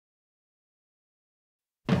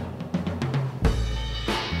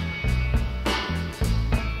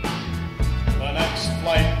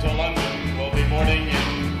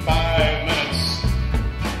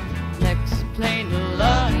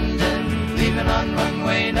leaving on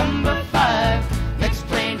runway number 5. Next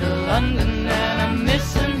plane to London and I'm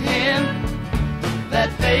missing him,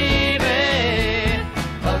 that baby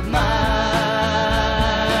of mine.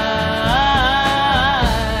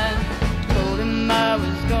 Told him I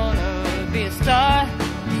was gonna be a star,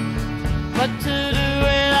 but to do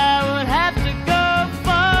it I would have to go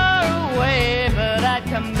far away. But I'd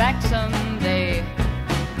come back someday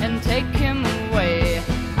and take him away.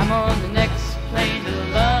 I'm on the next plane to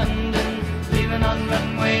London, leaving on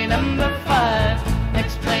runway number 5.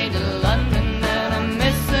 Next plane to London and I'm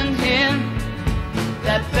missing him,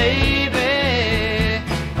 that baby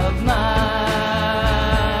of mine.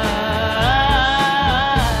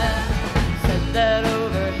 Said that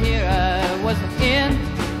over here I wasn't in.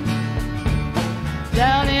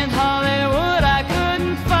 Down in Hollywood I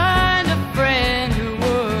couldn't find a friend who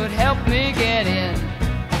would help me get in.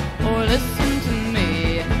 Oh, listen to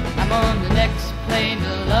me, I'm on the next plane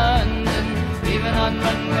to London, leaving on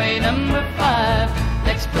runway number 5.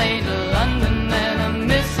 Next plane to London and I'm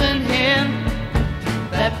missing him,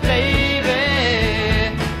 that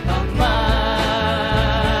baby of mine.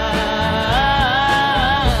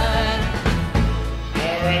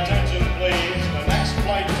 Your attention please, the next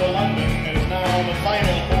flight to London is now on the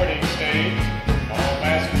final boarding stage. All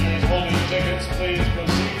passengers holding tickets, please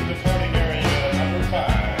proceed to boarding area number 5.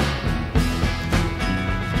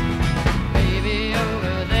 Maybe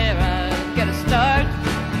over there I'll get a start.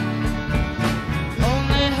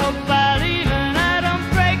 Only hope I leave and I don't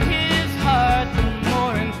break his heart. The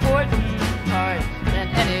more important part than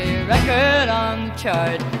any record on the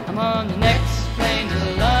chart. I'm on the next plane to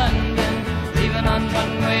London, leaving on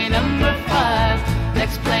runway number 5.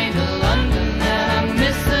 Next plane to London and I'm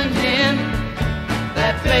missing him,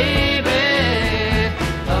 that baby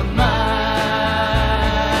of mine.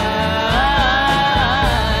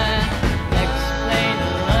 Next plane to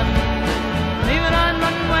London, leaving on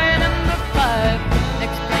runway number 5.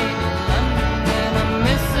 Next plane to London and I'm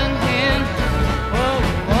missing him. Oh,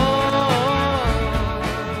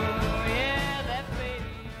 yeah, that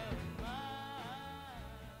baby of mine.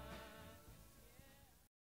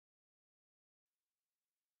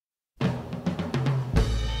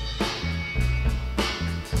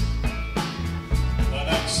 The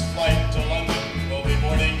next flight to London will be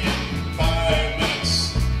boarding in 5 minutes.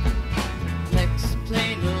 Next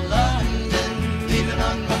plane to London, leaving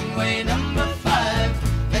on runway number 5.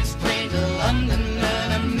 Next plane to London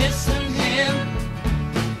and I'm missing him,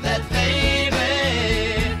 that baby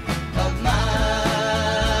of mine.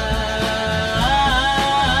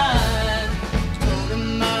 Told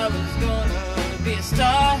him I was gonna be a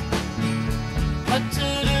star, but to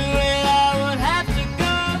do it I would have to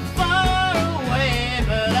go far away.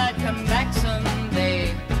 But I'd come back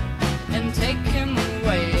someday and take him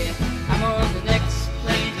away. I'm on the next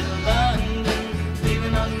plane to London,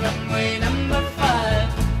 leaving on runway number 5.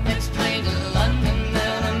 Next plane to London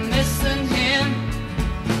and I'm missing him,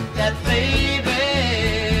 that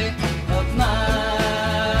baby of mine.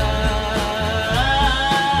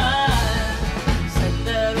 Said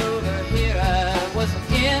that over here I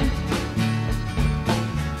wasn't in.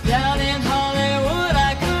 Down in Hollywood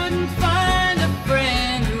I couldn't find a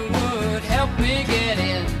friend who would help me get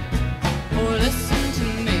in. Oh, listen to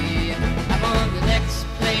me, I'm on the next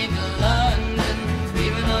plane to London,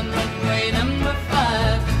 leaving on runway number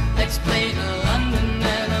 5. Next plane to London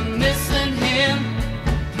and I'm missing him,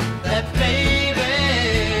 that baby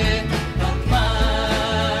of mine.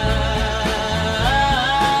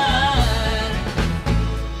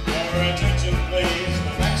 Your attention please,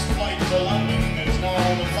 the